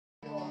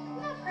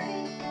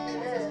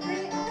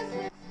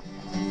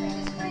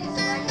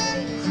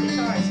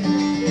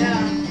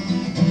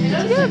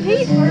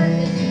Pete?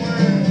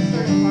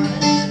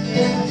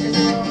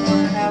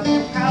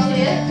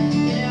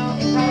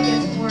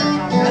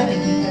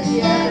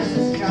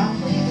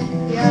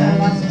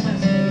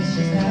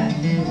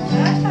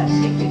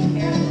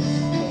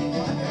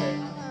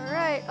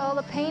 Alright, all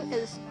the paint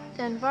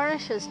and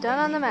varnish is done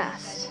on the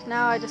mast.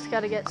 Now I just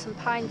gotta get some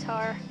pine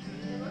tar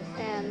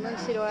and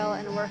linseed oil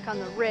and work on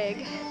the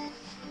rig.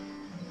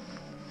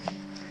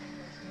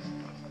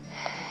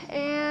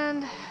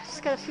 And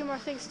just got a few more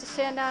things to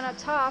sand down up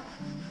top.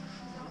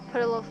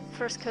 Put a little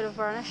first coat of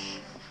varnish.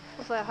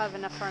 Hopefully I'll have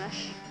enough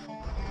varnish.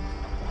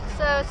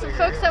 So some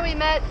folks that we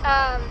met,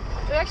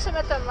 we actually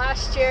met them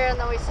last year and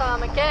then we saw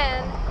them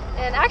again.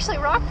 And actually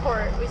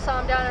Rockport, we saw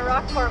them down in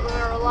Rockport when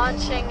we were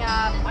launching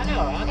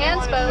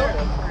Ann's boat.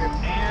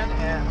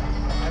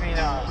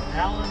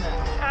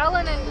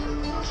 Alan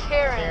and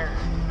Karen.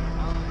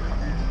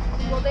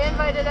 Well, they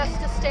invited us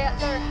to stay at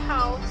their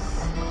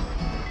house.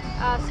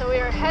 So we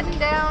are heading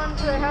down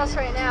to their house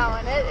right now,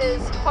 and it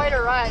is quite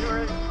a ride.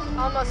 We're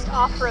almost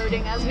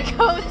off-roading as we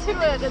go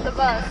to it in the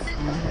bus.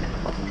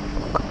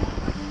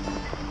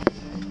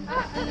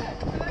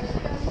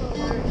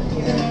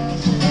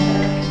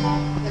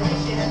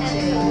 And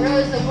some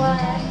rows of wine.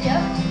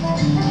 Yep.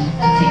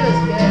 That tea was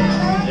good.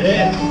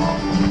 Yeah.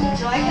 Do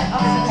you like it?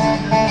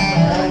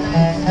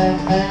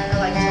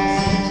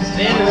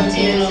 They're like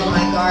tears in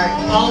my garden.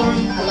 I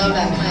love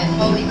that plant.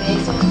 Holy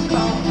basil is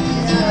called.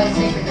 It's really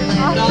sacred to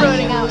plant.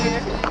 Off-roading out here.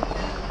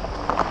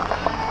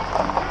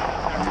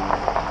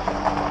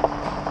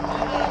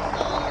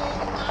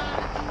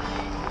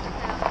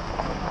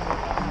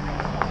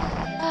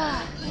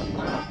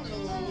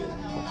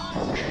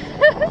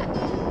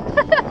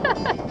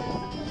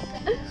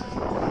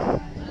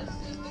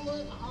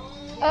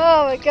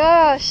 Oh my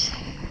gosh.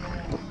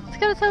 It's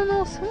got its own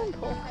little swimming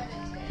pool.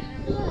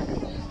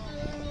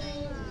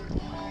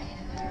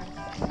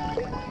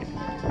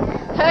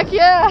 Heck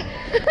yeah!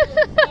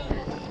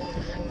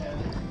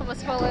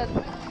 Almost fell in.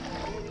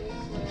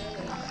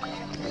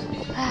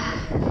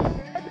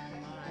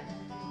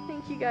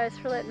 Thank you guys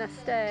for letting us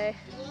stay.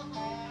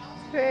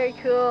 It's very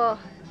cool.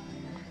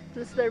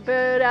 This is their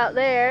boat out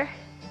there.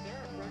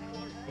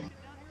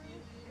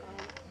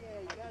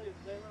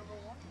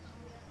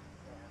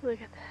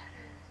 Look at that.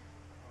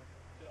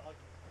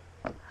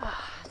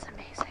 Oh, it's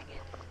amazing.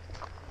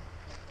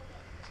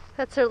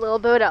 That's their little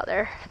boat out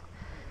there.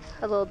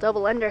 A little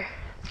double ender.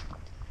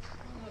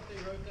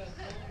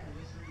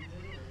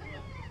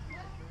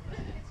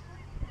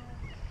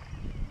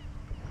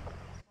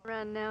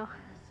 Run now.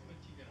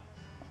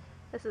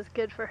 This is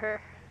good for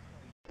her.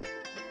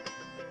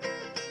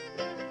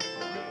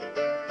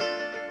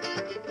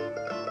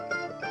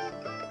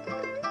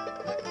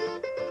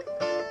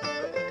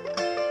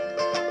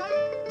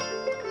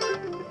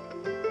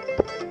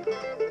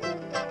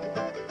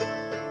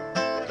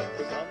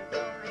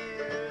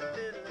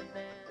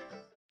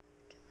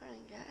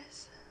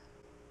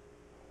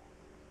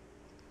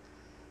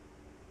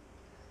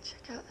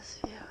 Check out this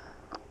view.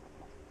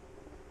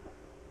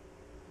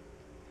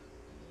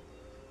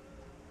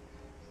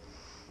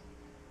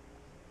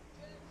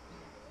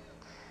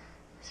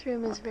 This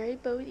room is very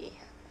boaty.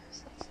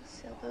 There's lots of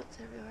sailboats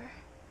everywhere.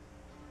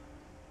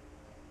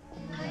 Oh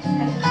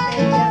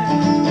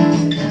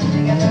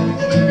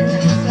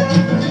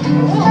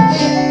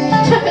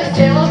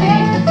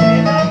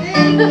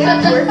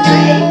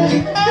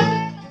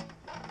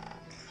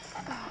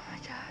my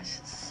gosh,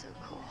 this is so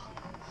cool.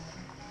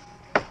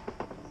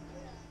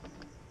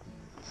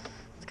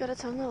 It's got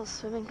its own little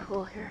swimming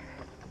pool here.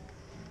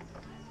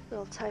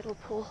 Little tidal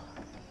pool.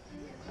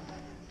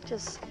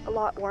 Just a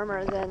lot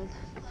warmer than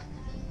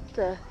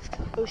the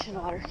ocean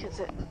water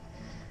because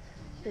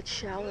it's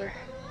shallower.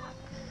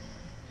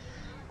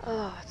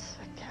 Oh, it's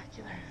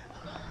spectacular.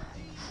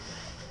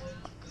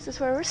 This is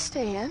where we're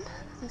staying.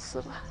 This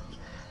little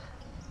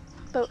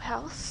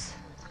boathouse.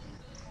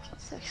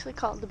 It's actually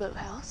called the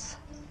boathouse.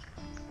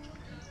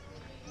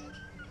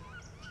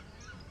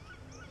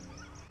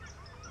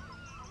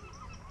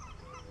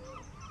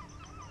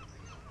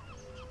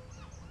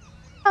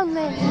 Down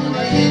there.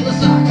 She's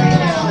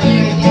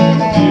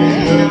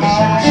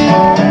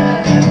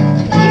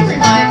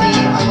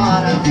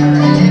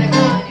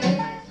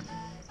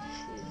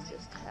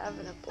just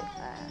having a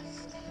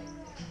blast.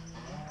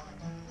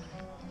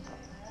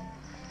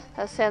 I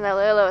was saying that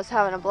Lola was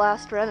having a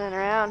blast running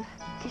around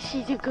because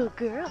she's a good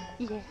girl.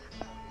 Yeah. I'm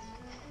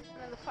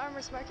in the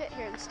farmer's market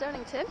here in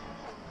Stonington.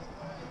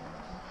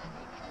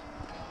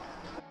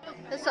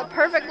 It's a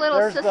perfect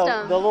little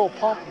system. The little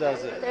pump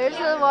does it. There's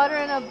the water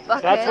in a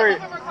bucket. That's where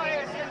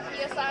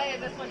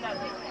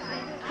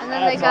and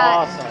then they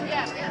got awesome.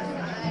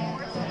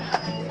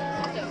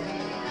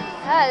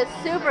 That is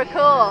super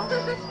cool.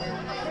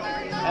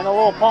 And the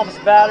little pump's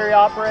battery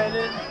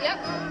operated. Yep.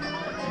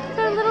 It's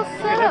our little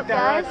setup,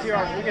 guys. We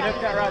can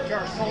hook that right to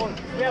our solar.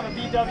 We have a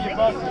VW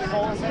bus with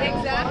solar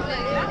panels. Exactly.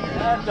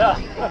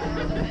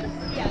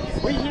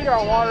 And we heat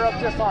our water up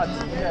just on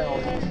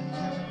T-tails.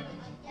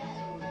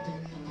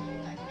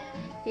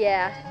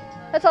 Yeah,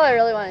 that's all I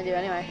really want to do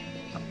anyway.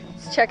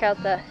 Let's check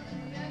out the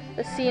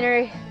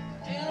scenery.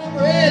 I'm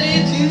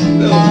ready to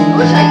go. I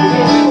wish I could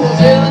get cool.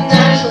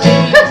 Actually,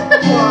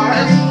 you are.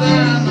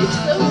 It's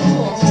so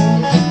cool.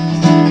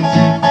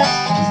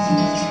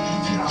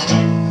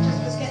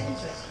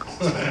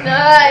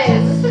 Nice.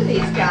 Listen to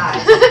these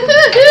guys. I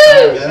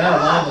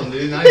love them,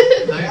 dude. Nice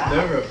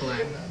Dobro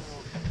playing.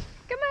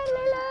 Come on,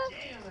 Layla.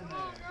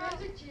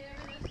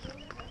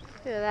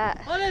 Look at that.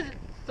 What is it?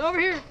 It's over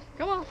here.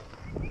 Come on.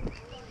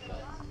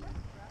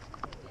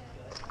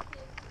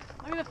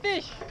 Look at the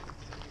fish.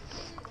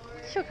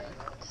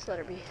 Just let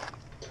her be.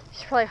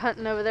 She's probably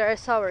hunting over there. I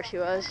saw where she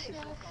was. She's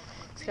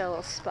got a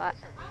little spot.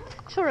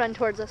 She'll run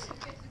towards us.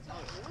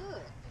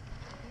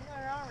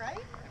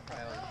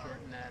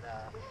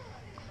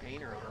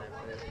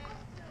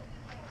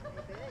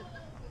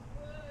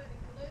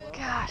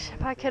 Gosh,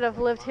 if I could have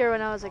lived here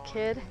when I was a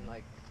kid,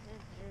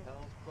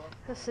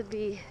 this would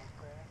be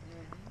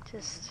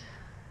just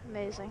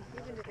amazing.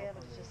 Even to be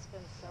able to just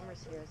spend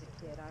summers here as a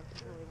kid, I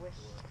really wish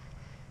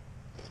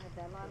I had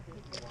that. A lot of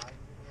people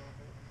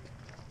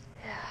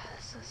Yeah,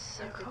 this is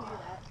so could cool. do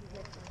that and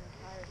get an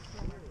entire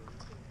summer.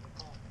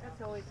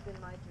 That's always been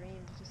my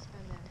dream, to just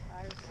spend the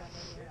entire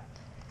summer here.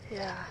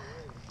 Yeah.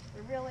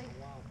 But really,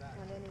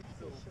 on any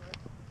seashore.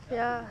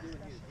 Yeah.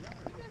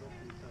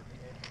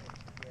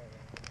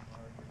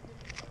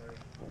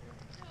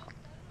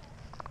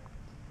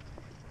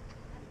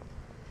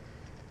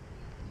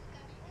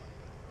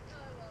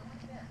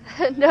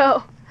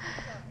 No.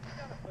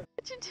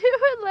 What you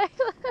doing,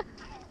 Layla?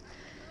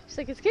 She's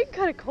like, it's getting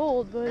kind of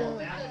cold,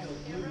 but.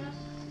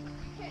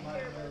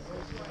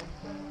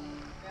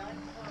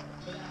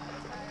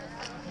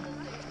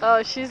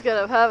 Oh, she's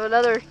gonna have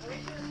another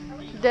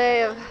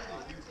day of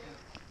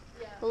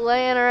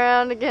laying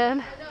around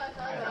again.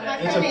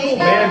 It's a cool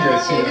banjo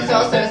too. She's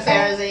also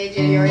Sarah's age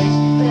and your age.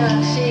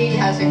 She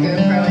has her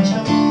GoPro and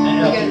she'll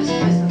go to this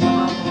place with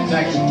mom.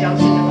 She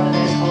jumps into one of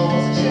those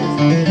holes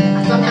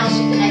and somehow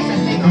she connects that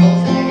finger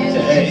holes in their hands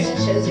and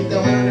just shows you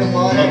going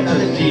underwater and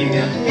other people.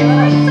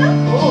 It's so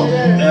cool.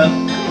 Yeah.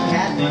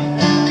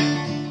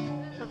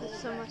 Love it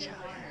so much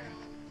out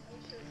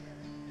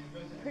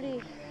here.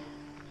 Pretty.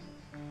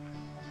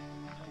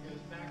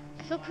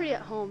 I feel pretty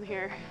at home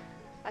here.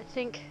 I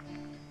think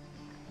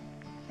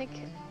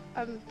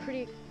I'm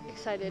pretty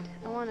excited.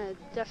 I want to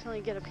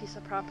definitely get a piece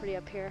of property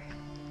up here.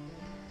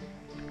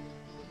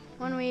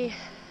 When we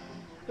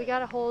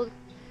got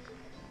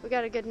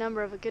a good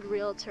number of a good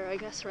realtor, I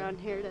guess, around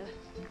here to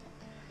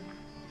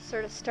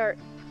sort of start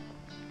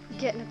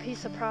getting a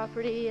piece of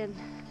property, and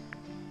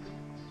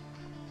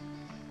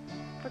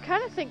we're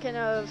kind of thinking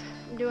of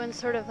doing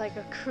sort of like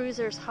a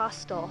cruiser's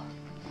hostel.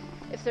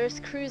 If there's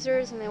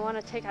cruisers and they want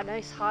to take a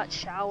nice hot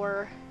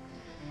shower,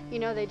 you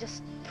know, they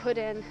just put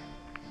in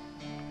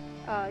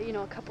you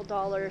know, a couple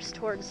dollars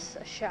towards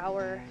a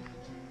shower.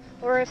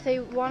 Or if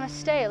they want to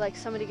stay, like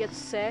somebody gets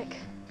sick,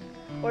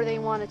 or they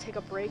want to take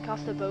a break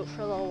off the boat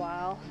for a little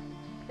while,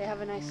 they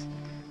have a nice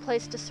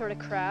place to sort of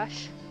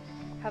crash,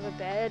 have a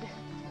bed.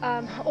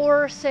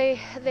 Or say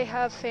they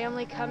have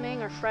family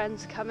coming or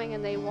friends coming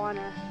and they want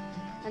to,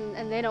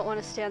 and they don't want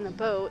to stay on the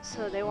boat,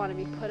 so they want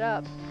to be put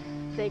up,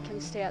 they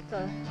can stay at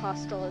the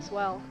hostel as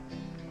well.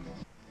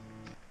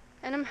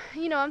 And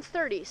I'm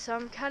 30, so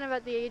I'm kind of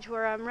at the age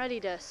where I'm ready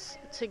to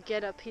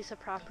get a piece of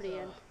property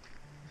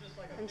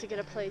and to get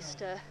a place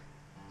to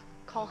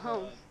call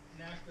home.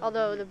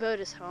 Although the boat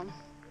is home.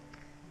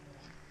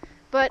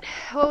 But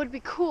what would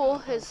be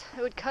cool is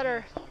it would cut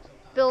our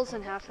bills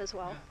in half as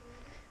well.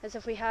 As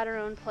if we had our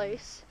own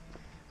place.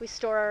 We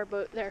store our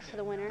boat there for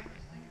the winter.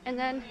 And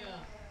then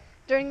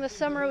during the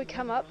summer we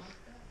come up,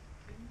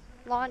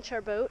 launch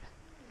our boat,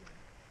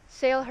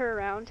 sail her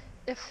around.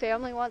 If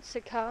family wants to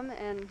come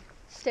and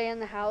stay in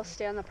the house,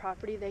 stay on the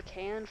property, they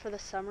can for the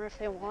summer if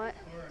they want,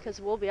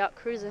 because we'll be out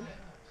cruising.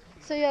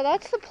 So yeah,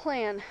 that's the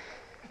plan,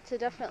 to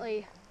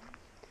definitely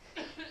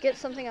get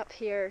something up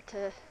here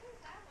to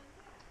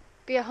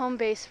be a home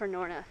base for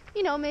Norna.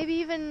 You know, maybe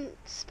even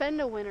spend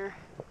a winter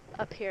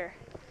up here,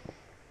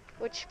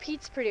 which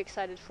Pete's pretty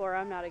excited for.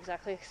 I'm not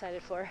exactly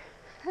excited for.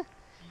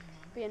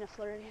 Being a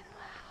Floridian.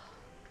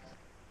 Wow.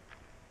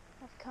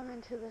 I've come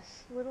into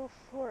this little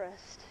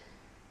forest.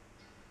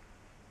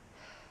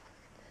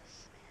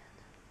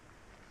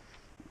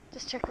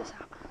 Just check this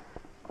out.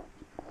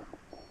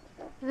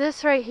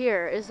 This right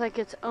here is like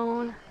its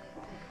own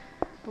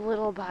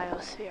little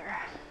biosphere.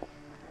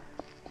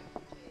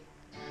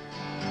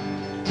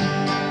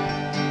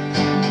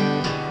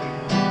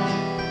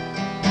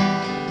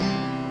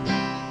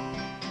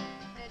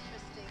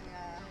 Interesting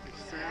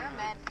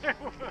experiment.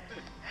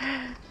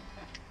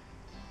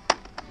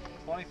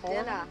 24?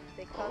 Dinner.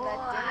 They call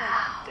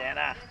that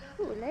Dinner.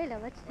 Ooh,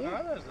 Layla, what's this?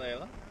 Oh, there's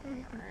Layla.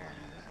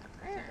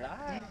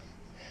 dinner.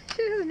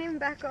 She doesn't even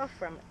back off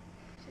from it.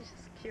 She's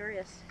just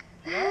curious.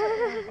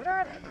 What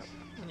are they?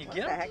 Can you What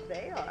get the them? heck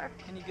they are.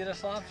 Can you get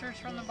us lobsters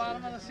from the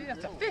bottom of the sea?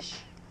 That's a fish.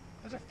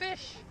 Those are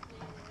fish.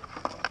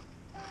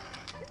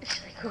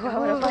 She's like, oh, I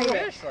want to bite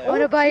it. Fish, Layla. I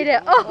want to bite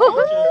it.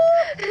 Oh!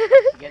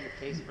 You get a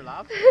taste for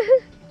lobster?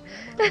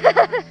 I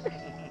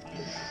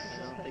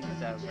don't think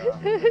so,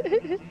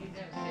 bro.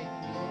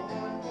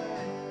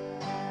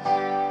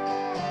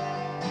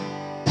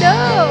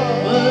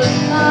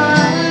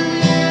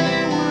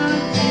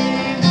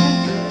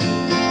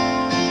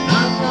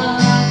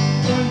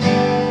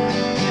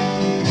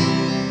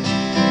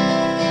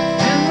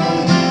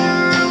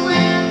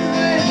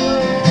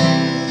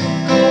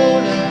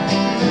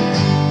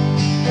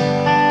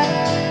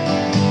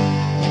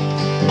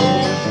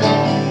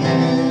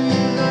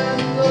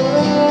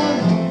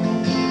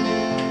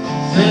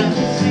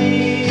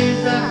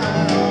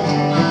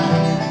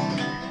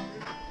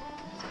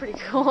 Pretty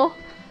cool.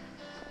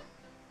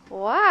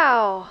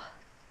 Wow.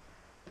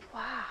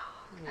 Wow.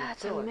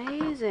 That's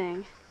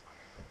amazing.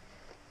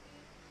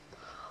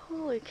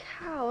 Holy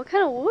cow. What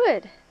kind of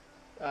wood?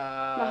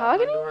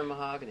 Mahogany? Door and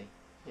mahogany.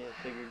 Yeah,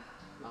 figured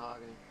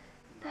mahogany.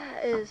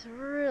 That is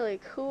really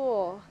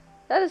cool.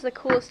 That is the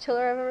coolest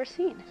tiller I've ever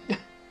seen.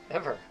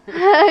 Ever.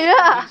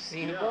 Yeah. You've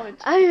seen a bunch.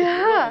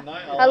 Yeah.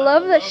 I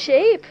love the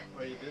shape.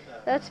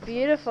 That's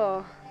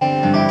beautiful.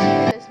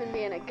 He's been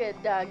being a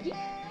good doggy.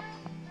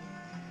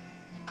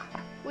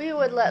 We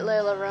would let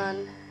Layla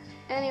run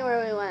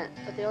anywhere we went,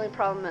 but the only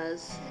problem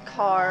is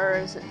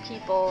cars and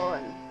people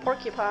and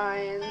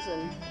porcupines,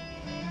 and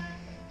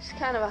she's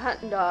kind of a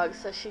hunting dog,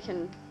 so she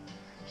can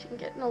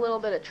get in a little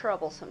bit of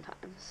trouble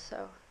sometimes.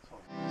 So.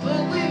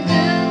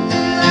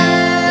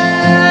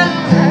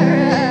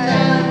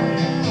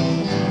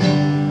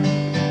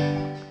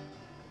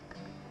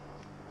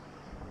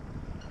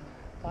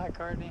 Bye,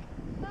 Courtney.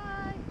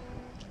 Bye.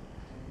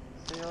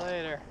 See you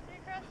later. See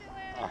you across the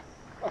Atlantic.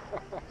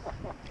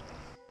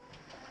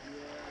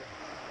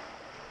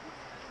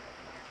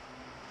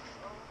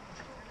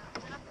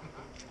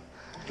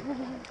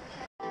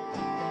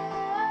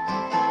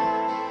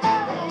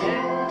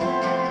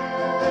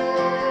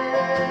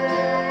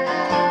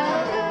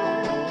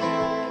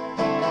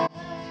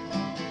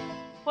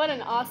 What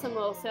an awesome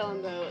little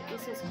sailing boat.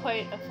 This was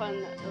quite a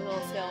fun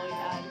little sail we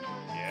had.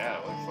 Yeah,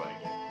 it looks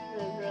like it. It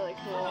was really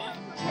cool.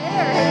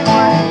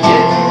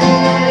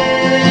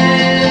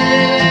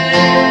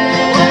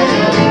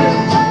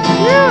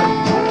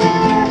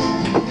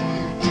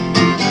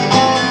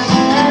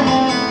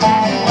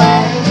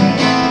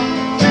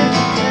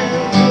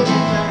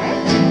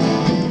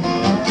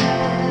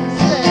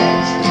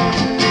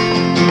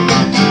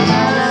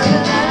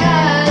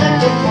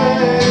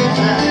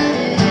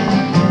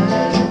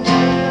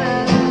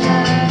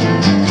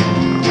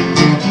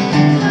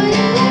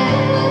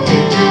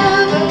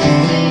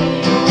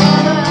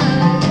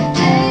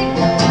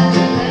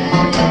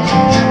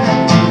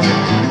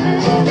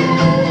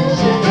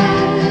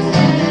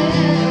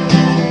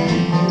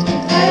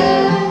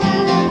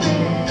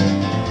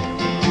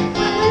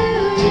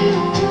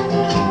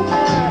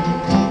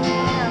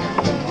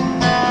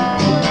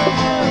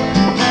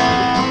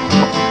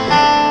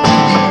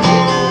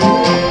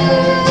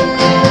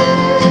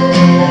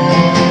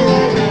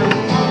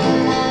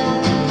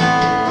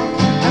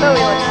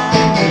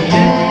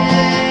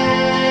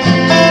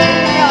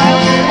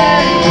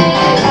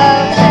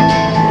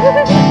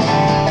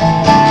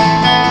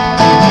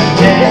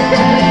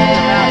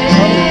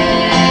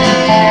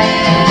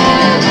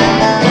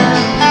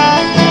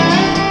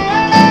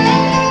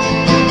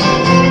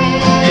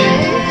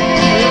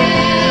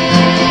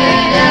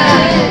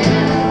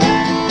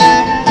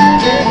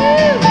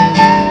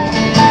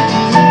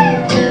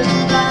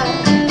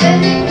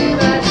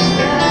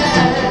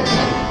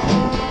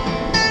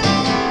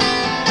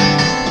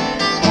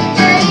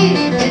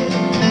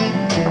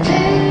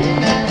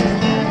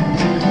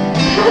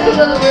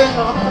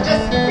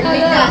 Just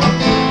repeat that.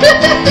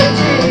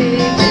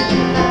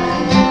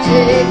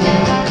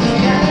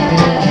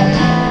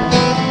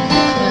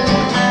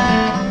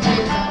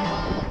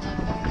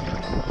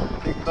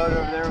 Big boat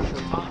over there with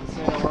the top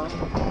sail up.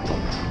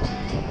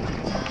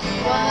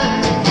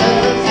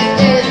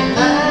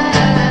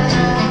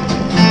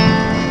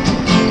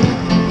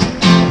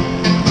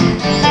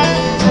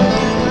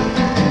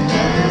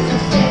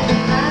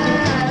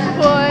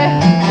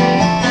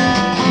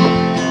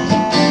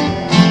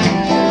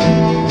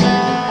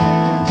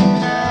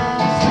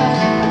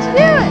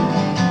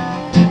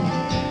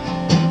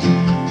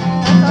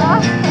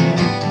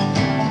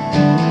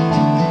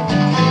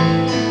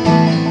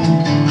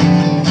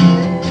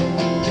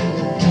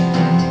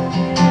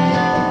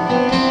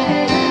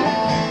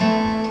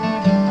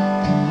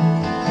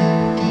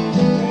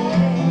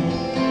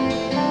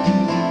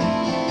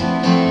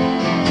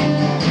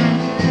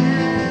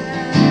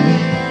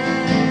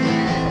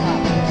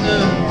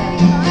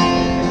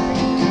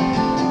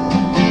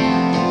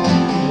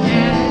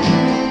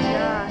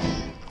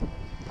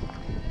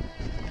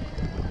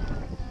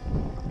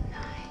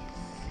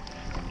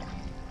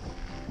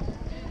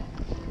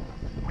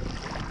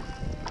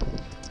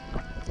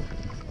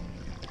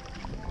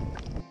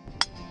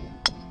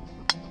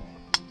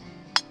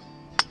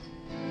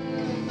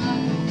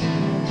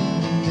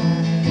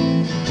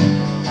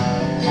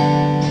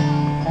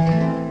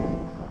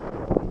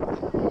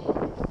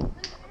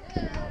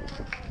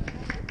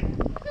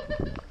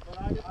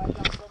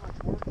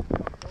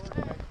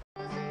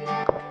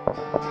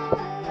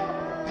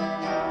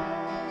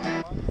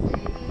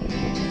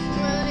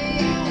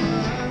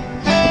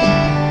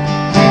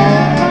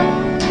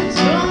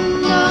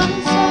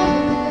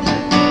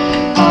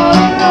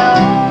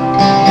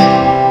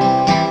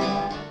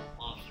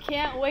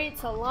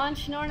 So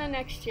launch Norna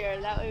next year.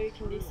 That way we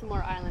can do some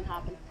more island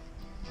hopping.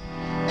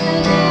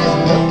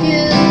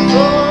 Looking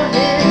for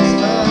his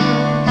love.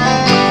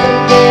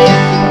 Someday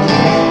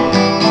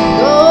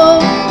go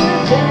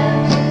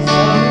again.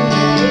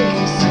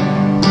 Someday soon.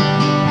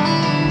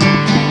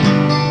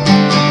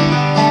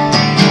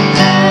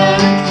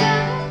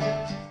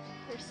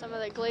 Here's some of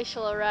the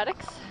glacial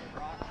erratics.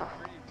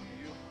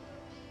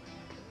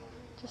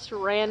 Just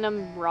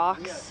random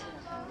rocks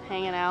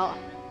hanging out.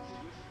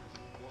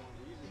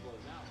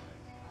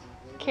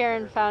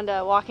 Karen found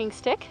a walking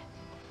stick.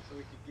 So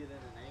we could get in an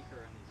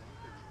anchor on these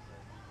anchors.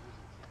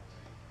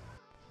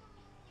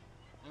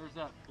 There's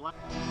that black.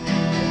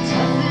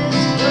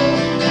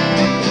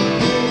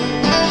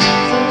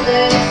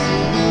 Someday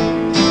soon.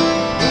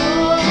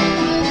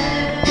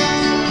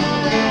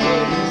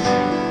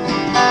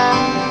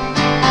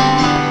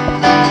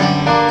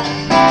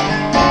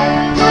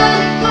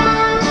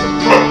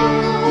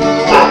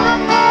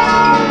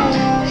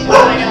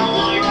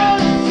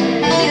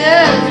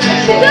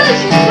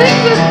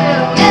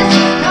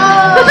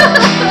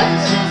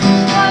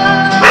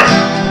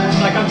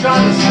 Like I'm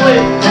trying to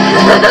sleep.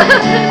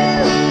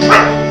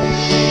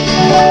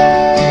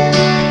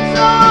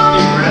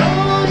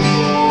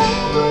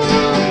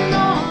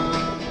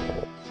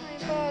 My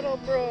bottle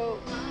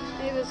broke.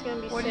 Ava's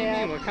gonna be What do you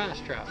sad. mean? What kind of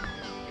strap?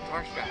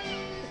 Guitar strap.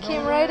 It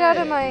came right out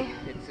of my,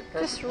 It's a perfect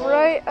just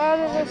right out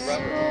of this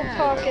rubber. little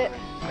pocket.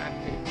 strap.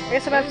 I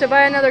guess I'm gonna have to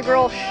buy another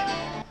Grolsch.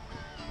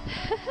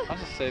 I'll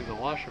just save the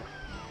washer.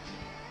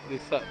 At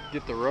least that,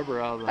 get the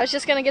rubber out of I was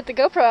just gonna get the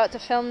GoPro out to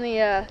film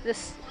the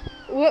this.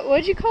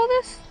 What'd you call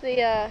this?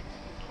 The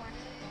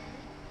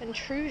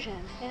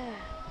intrusion. Yeah.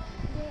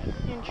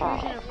 The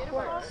intrusion of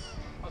quartz.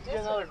 Let's get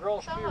another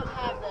girl spear.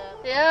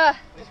 Yeah.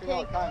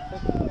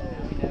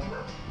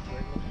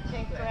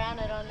 Pink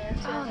granite on there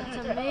too. Oh, that's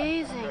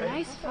amazing.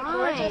 Nice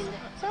find.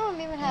 Some of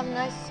them even have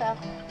nice I'm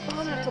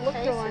gonna have to look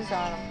for one. faces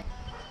on them.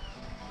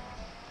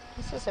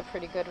 This is a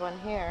pretty good one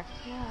here.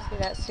 Yeah. See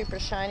that super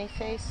shiny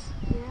face?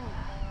 Yeah.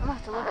 I'm gonna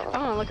have to look.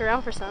 I'm gonna look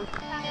around for some.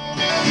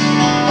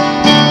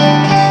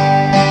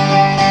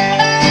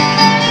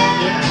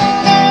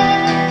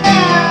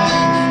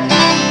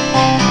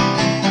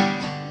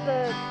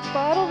 The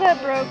bottle that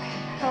broke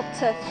helped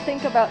to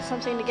think about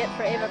something to get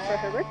for Ava for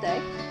her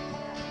birthday.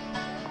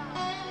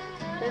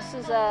 This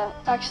is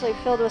actually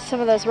filled with some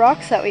of those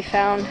rocks that we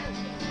found.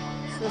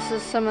 So this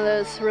is some of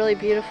those really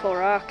beautiful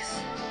rocks.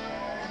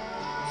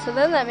 So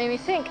then that made me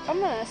think, I'm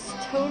gonna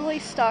totally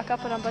stock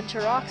up on a bunch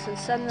of rocks and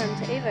send them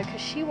to Ava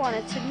because she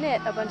wanted to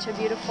knit a bunch of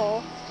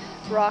beautiful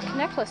rock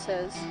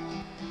necklaces.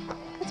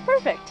 It's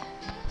perfect.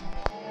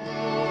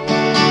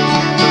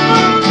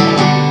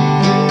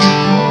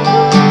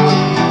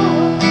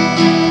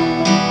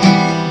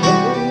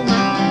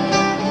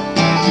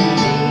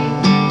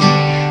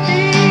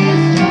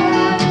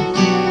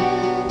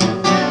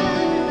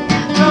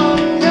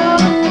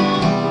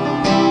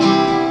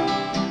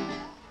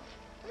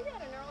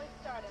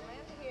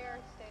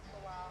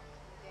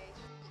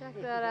 Check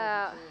that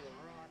out.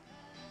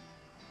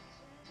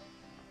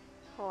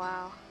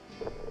 Wow.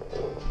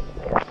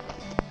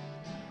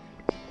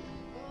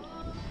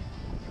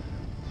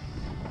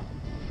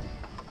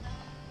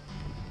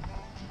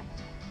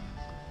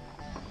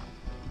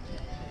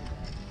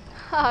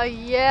 Oh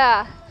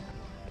yeah.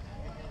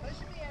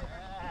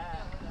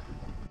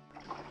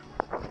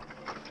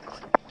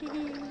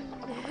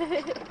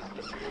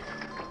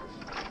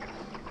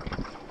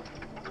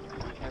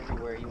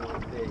 Everywhere you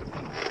want to be.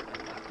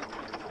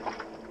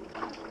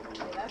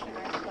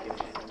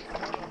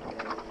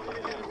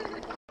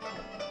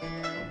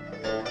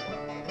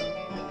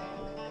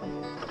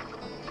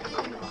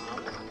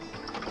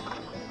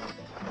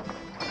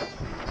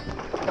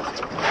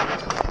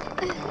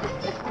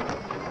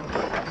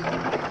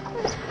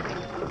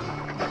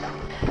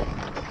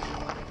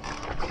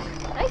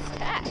 Nice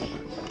tack.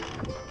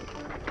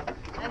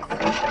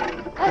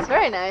 That's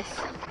very nice.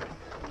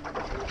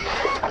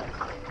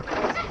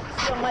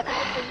 So much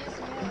for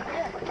using it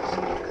here.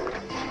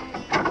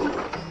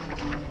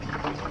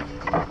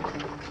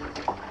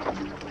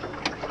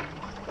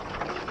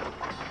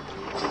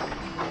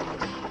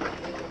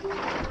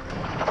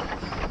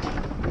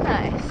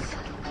 Nice.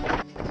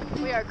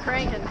 We are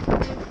cranking.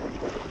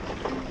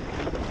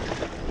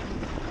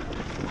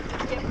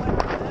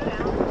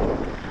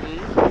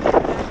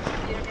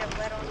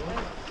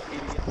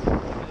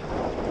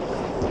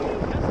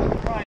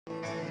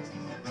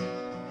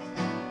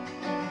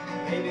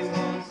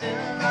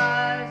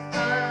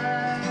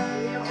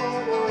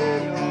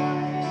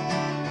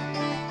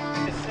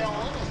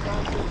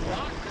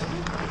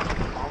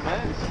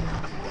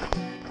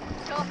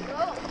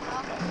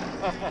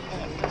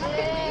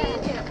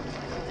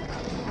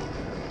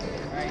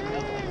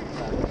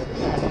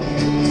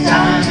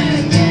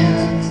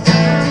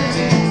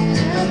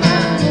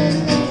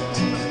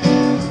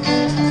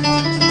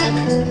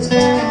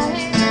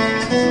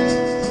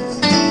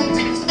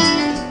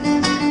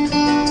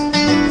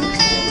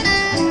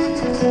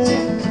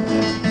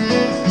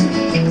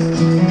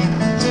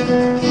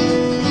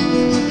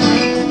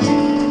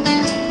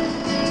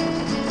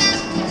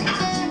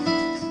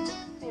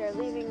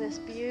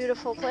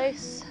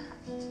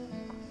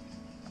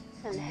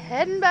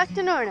 heading back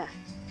to Norna.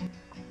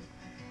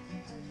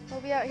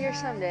 We'll be out here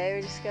someday.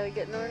 We just gotta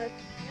get Norna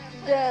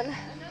done.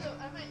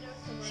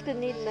 She's been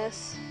needing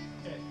this.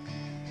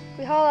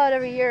 We haul out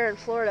every year in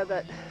Florida,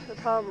 but the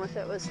problem with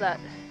it was that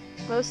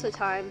most of the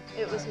time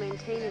it was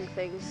maintaining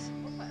things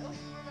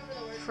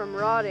from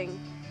rotting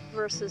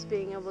versus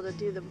being able to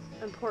do the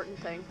important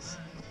things.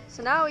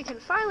 So now we can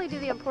finally do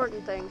the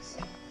important things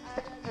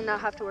and not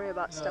have to worry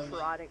about stuff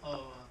rotting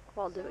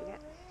while doing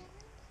it.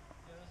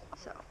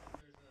 So,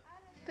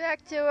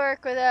 back to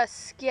work with us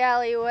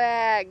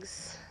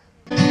scallywags.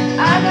 I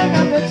took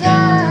up the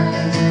time.